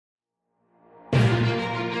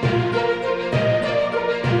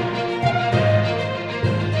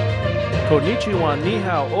Konnichiwa, ni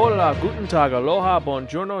hao, hola, guten tag, aloha,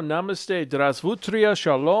 buongiorno, namaste, drasvutria,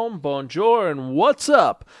 shalom, bonjour, and what's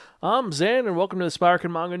up? I'm Zan, and welcome to the Spirekin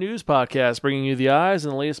Manga News Podcast, bringing you the eyes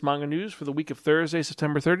and the latest manga news for the week of Thursday,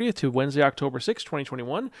 September 30th to Wednesday, October 6th,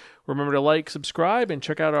 2021. Remember to like, subscribe, and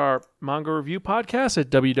check out our manga review podcast at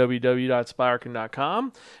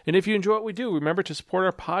www.spirekin.com. And if you enjoy what we do, remember to support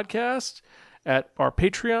our podcast at our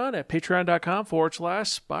Patreon at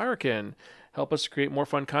patreon.com/Spirekin. Help us create more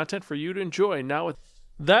fun content for you to enjoy. Now, with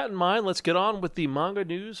that in mind, let's get on with the manga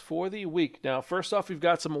news for the week. Now, first off, we've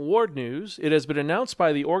got some award news. It has been announced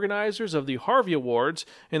by the organizers of the Harvey Awards,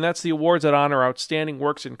 and that's the awards that honor outstanding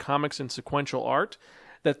works in comics and sequential art,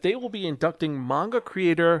 that they will be inducting manga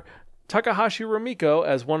creator Takahashi Rumiko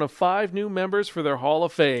as one of 5 new members for their Hall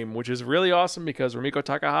of Fame, which is really awesome because Rumiko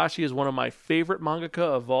Takahashi is one of my favorite mangaka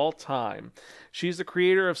of all time. She's the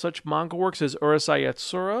creator of such manga works as Urusei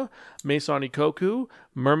Yatsura, Meison Ikoku,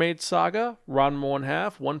 Mermaid Saga, Ranma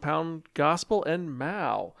 1/2, One Pound Gospel, and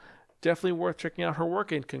Mao. Definitely worth checking out her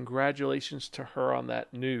work, and congratulations to her on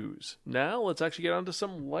that news. Now, let's actually get on to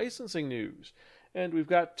some licensing news. And we've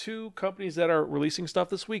got 2 companies that are releasing stuff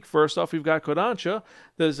this week. First off, we've got Kodansha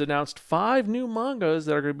that has announced 5 new mangas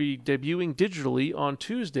that are going to be debuting digitally on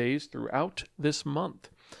Tuesdays throughout this month.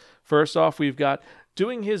 First off, we've got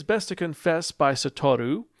Doing His Best to Confess by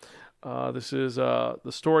Satoru. This is the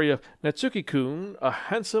story of Natsuki-kun, a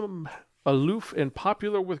handsome, aloof, and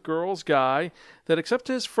popular with girls guy that, except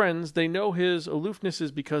to his friends, they know his aloofness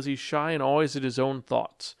is because he's shy and always at his own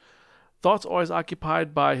thoughts. Thoughts always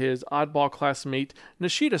occupied by his oddball classmate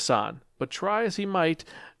Nishida-san, but try as he might,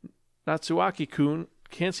 Natsuaki-kun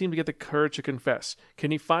can't seem to get the courage to confess.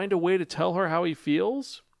 Can he find a way to tell her how he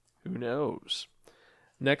feels? Who knows?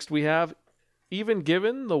 Next we have Even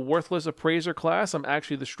Given, the Worthless Appraiser Class, I'm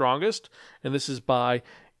Actually the Strongest, and this is by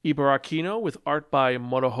Ibarakino with art by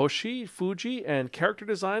Morohoshi Fuji and character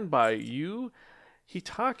design by Yu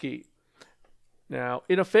Hitaki. Now,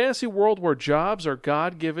 in a fantasy world where jobs are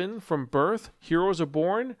God-given from birth, heroes are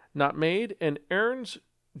born, not made, and Aaron's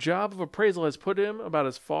job of appraisal has put him about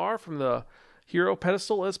as far from the hero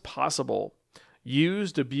pedestal as possible.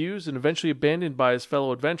 Used, abused, and eventually abandoned by his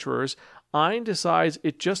fellow adventurers, Ein decides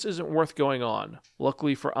it just isn't worth going on.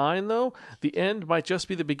 Luckily for Ein, though, the end might just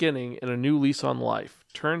be the beginning and a new lease on life.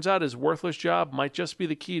 Turns out his worthless job might just be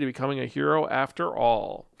the key to becoming a hero after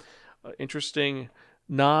all. Interesting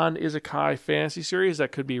non-isekai fantasy series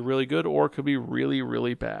that could be really good or could be really,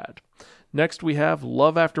 really bad. Next, we have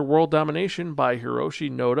Love After World Domination by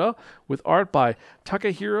Hiroshi Noda with art by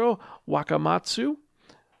Takahiro Wakamatsu.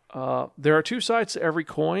 There are 2 sides to every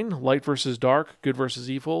coin, light versus dark, good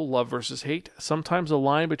versus evil, love versus hate. Sometimes the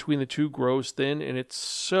line between the 2 grows thin, and it's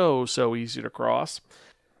so easy to cross.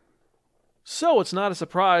 So it's not a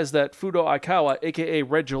surprise that Fudo Aikawa, aka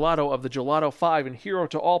Red Gelato of the Gelato 5 and hero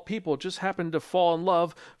to all people, just happened to fall in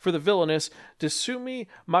love for the villainous Desumi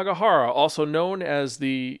Magahara, also known as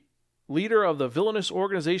the leader of the villainous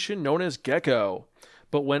organization known as Gecko.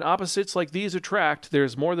 But when opposites like these attract,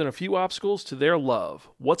 there's more than a few obstacles to their love.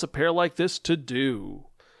 What's a pair like this to do?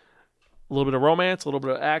 A little bit of romance, a little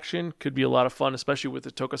bit of action, could be a lot of fun, especially with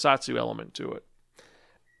the tokusatsu element to it.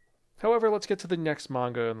 However, let's get to the next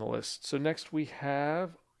manga on the list. So next we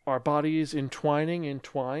have Our Bodies Entwined,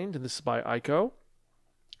 and this is by Aiko.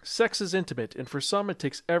 Sex is intimate, and for some it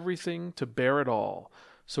takes everything to bear it all.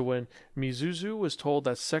 So when Mizuzu was told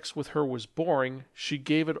that sex with her was boring, she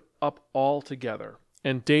gave it up altogether.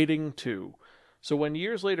 And dating too. So when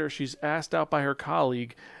years later she's asked out by her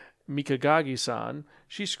colleague, Mikagagi-san,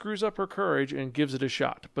 she screws up her courage and gives it a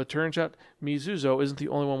shot. But turns out Mizuzo isn't the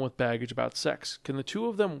only one with baggage about sex. Can the 2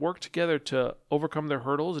 of them work together to overcome their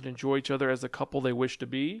hurdles and enjoy each other as the couple they wish to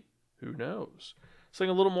be? Who knows?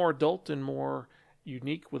 Something a little more adult and more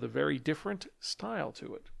unique with a very different style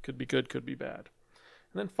to it. Could be good, could be bad.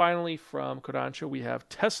 And then finally from Kodansha we have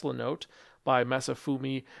Tesla Note by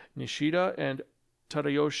Masafumi Nishida and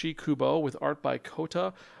Tadayoshi Kubo with art by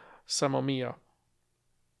Kota Samomiya.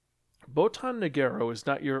 Botan Nagero is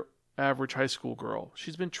not your average high school girl.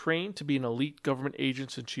 She's been trained to be an elite government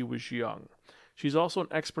agent since she was young. She's also an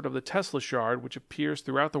expert of the Tesla Shard, which appears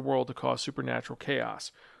throughout the world to cause supernatural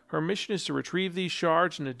chaos. Her mission is to retrieve these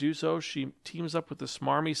shards, and to do so, she teams up with the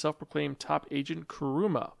smarmy, self-proclaimed top agent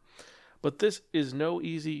Kuruma. But this is no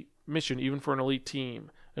easy mission, even for an elite team.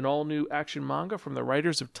 An all-new action manga from the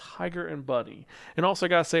writers of Tiger and Bunny. And also, I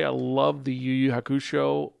gotta say, I love the Yu Yu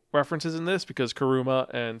Hakusho references in this, because Kuruma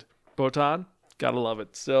and Botan, gotta love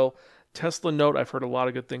it. So, Tesla Note, I've heard a lot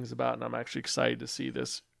of good things about, and I'm actually excited to see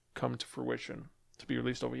this come to fruition, to be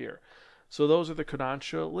released over here. So those are the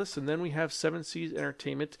Kodansha lists. And then we have Seven Seas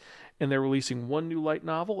Entertainment, and they're releasing one new light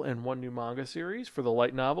novel and one new manga series. For the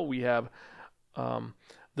light novel, we have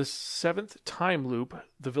The Seventh Time Loop.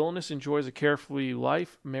 The villainess enjoys a carefree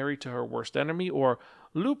life, married to her worst enemy, or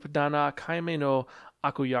Loop Dana Kaime no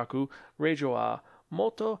Akuyaku Reijo wa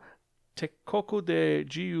Moto Tekoku de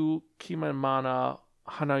Jiu Kimamana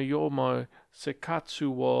Hanayoma Sekatsu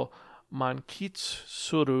wo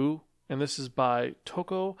Mankitsuru. And this is by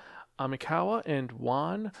Toko Amikawa and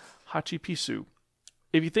Juan Hachipisu.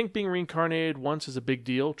 If you think being reincarnated once is a big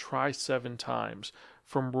deal, try 7 times.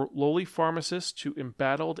 From lowly pharmacist to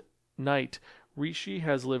embattled knight, Rishi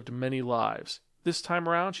has lived many lives. This time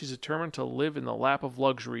around, she's determined to live in the lap of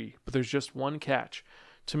luxury, but there's just one catch.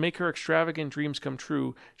 To make her extravagant dreams come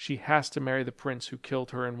true, she has to marry the prince who killed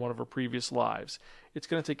her in one of her previous lives. It's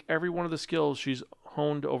going to take every one of the skills she's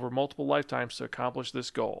honed over multiple lifetimes to accomplish this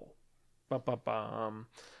goal. Bum.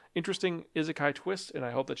 Interesting isekai twist, and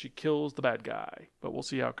I hope that she kills the bad guy, but we'll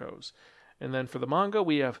see how it goes. And then for the manga,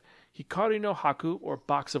 we have Hikari no Haku, or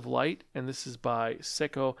Box of Light, and this is by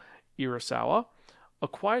Seko Irasawa. A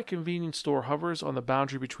quiet convenience store hovers on the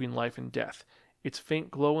boundary between life and death. Its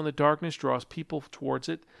faint glow in the darkness draws people towards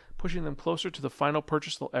it, pushing them closer to the final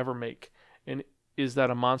purchase they'll ever make. And is that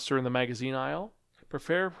a monster in the magazine aisle?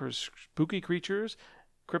 Prepare for spooky creatures,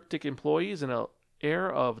 cryptic employees, and an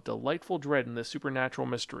air of delightful dread in this supernatural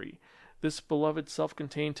mystery. This beloved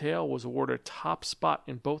self-contained tale was awarded top spot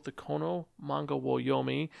in both the Kono Manga wo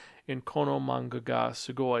Yomi and Kono Manga ga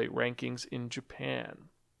Sugoi rankings in Japan.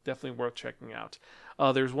 Definitely worth checking out.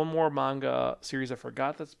 There's one more manga series I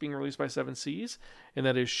forgot that's being released by Seven Seas, and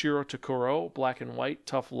that is Shiro Takuro, Black and White,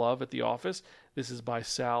 Tough Love at the Office. This is by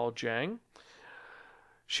Sal Jang.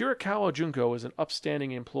 Shirakawa Junko is an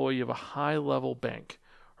upstanding employee of a high-level bank.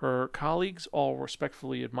 Her colleagues all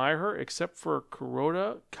respectfully admire her, except for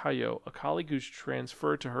Kuroda Kayo, a colleague who's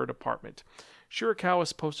transferred to her department. Shirakawa is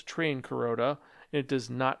supposed to train Kuroda, and it does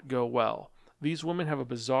not go well. These women have a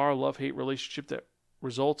bizarre love-hate relationship that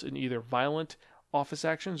results in either violent office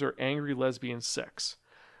actions or angry lesbian sex.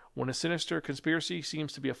 When a sinister conspiracy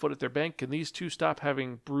seems to be afoot at their bank, can these two stop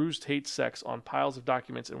having bruised hate sex on piles of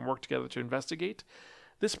documents and work together to investigate?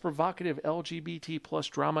 This provocative LGBT plus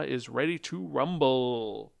drama is ready to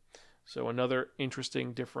rumble. So another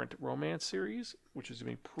interesting, different romance series, which is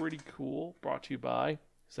going to be pretty cool, brought to you by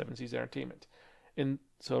Seven Seas Entertainment. And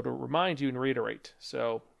so to remind you and reiterate,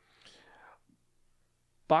 so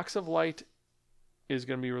Box of Light is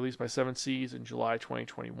going to be released by Seven Seas in July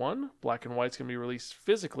 2021. Black and White is going to be released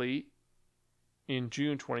physically in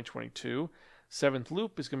June 2022. Seventh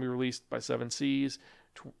Loop is going to be released by Seven Seas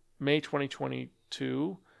May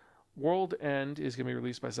 2022. World End is going to be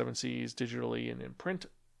released by Seven Seas digitally and in print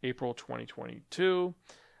April 2022.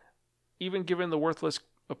 Even Given the Worthless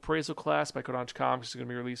Appraisal Class by Kodansha Comics is going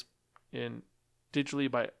to be released digitally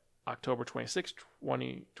by October 26,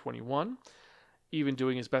 2021. Even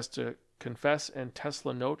Doing His Best to Confess and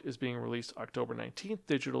Tesla Note is being released October 19th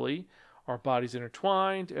digitally. Our Bodies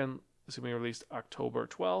Intertwined and is going to be released October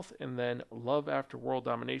 12th. And then Love After World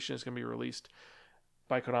Domination is going to be released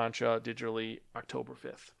by Kodansha digitally October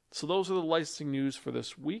 5th. So those are the licensing news for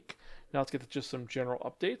this week. Now let's get to just some general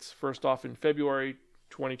updates. First off, in February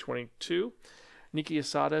 2022, Niki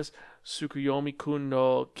Asada's Tsukuyomi-kun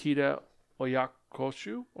no Kira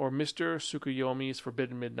Oyakoshu, or Mr. Tsukuyomi's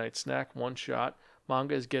Forbidden Midnight Snack one-shot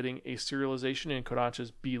manga, is getting a serialization in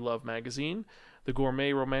Kodansha's B-Love magazine. The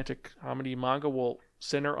gourmet romantic comedy manga will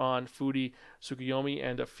center on foodie Tsukuyomi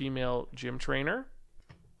and a female gym trainer.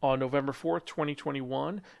 On November 4th,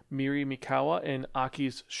 2021, Miri Mikawa and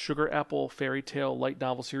Aki's Sugar Apple Fairy Tale light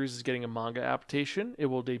novel series is getting a manga adaptation. It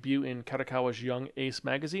will debut in Kadokawa's Young Ace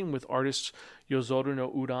magazine, with artist Yozoru no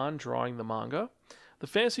Udan drawing the manga. The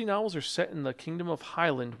fantasy novels are set in the Kingdom of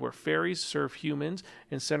Highland, where fairies serve humans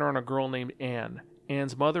and center on a girl named Anne.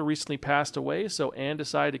 Anne's mother recently passed away, so Anne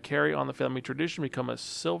decided to carry on the family tradition and become a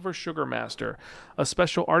silver sugar master, a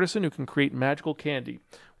special artisan who can create magical candy.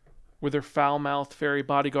 With her foul-mouthed fairy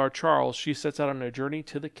bodyguard Charles, she sets out on a journey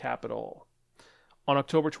to the capital. On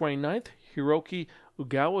October 29th, Hiroki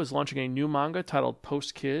Ugawa is launching a new manga titled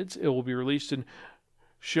Post Kids. It will be released in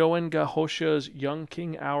Shoenga Hosha's Young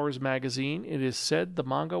King Hours magazine. It is said the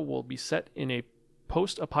manga will be set in a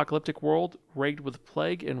post-apocalyptic world rigged with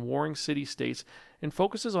plague and warring city-states, and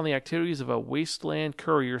focuses on the activities of a wasteland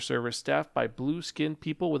courier service staffed by blue-skinned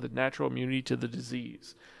people with a natural immunity to the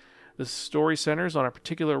disease. The story centers on a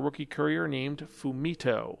particular rookie courier named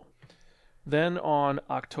Fumito. Then on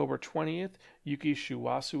October 20th, Yuki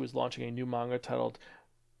Shuwasu is launching a new manga titled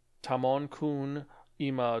Tamon-kun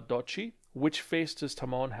Ima Dochi. Which face does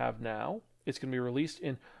Tamon have now? It's going to be released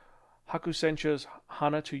in Hakusensha's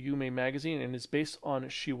Hana to Yume magazine and is based on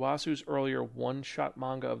Shiwasu's earlier one-shot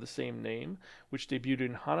manga of the same name, which debuted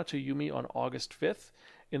in Hana to Yume on August 5th.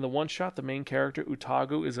 In the one-shot, the main character,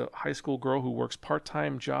 Utagu, is a high school girl who works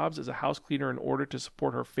part-time jobs as a house cleaner in order to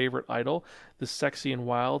support her favorite idol, the sexy and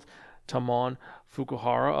wild Tamon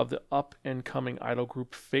Fukuhara of the up-and-coming idol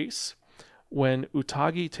group Face. When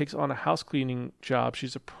Utagi takes on a house cleaning job,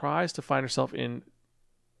 she's surprised to find herself in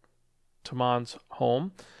Tamon's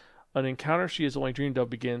home. An encounter she has only dreamed of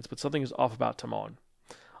begins, but something is off about Tamon.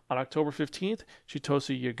 On October 15th,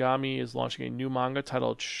 Chitose Yagami is launching a new manga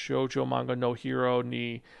titled Shoujo Manga no Hero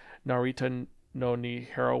ni Narita no ni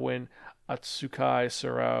Heroine Atsukai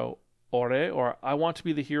Surao Ore, or I want to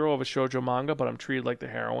be the hero of a shoujo manga, but I'm treated like the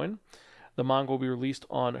heroine. The manga will be released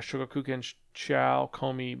on Shogakukan Chao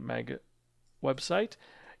Komi manga website.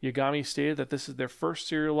 Yagami stated that this is their first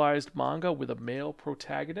serialized manga with a male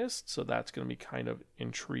protagonist, so that's going to be kind of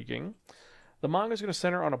intriguing. The manga is going to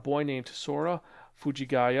center on a boy named Sora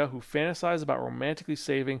Fujigaya who fantasizes about romantically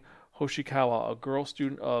saving Hoshikawa, a girl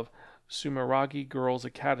student of Sumeragi Girls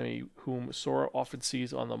Academy, whom Sora often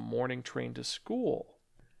sees on the morning train to school.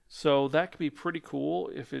 So that could be pretty cool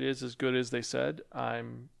if it is as good as they said.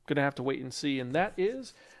 I'm going to have to wait and see. And that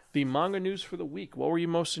is the manga news for the week. What were you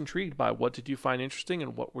most intrigued by? What did you find interesting?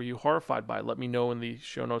 And what were you horrified by? Let me know in the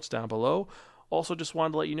show notes down below. Also, just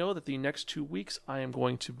wanted to let you know that the next 2 weeks I am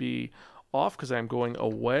going to be off because I'm going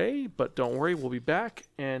away. But don't worry, we'll be back.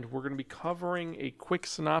 And we're going to be covering a quick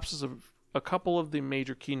synopsis of a couple of the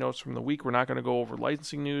major keynotes from the week. We're not going to go over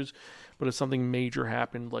licensing news, but if something major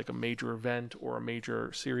happened, like a major event or a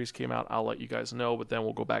major series came out, I'll let you guys know, but then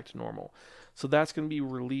we'll go back to normal. So that's going to be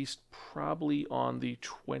released probably on the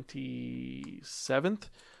 27th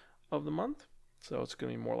of the month. So it's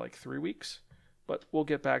going to be more like 3 weeks, but we'll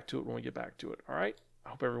get back to it when we get back to it. All right.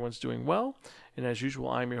 I hope everyone's doing well. And as usual,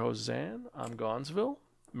 I'm your host, Zan. I'm Gonzville.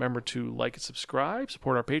 Remember to like and subscribe,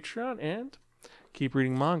 support our Patreon, and keep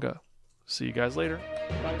reading manga. See you guys later.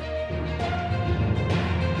 Bye.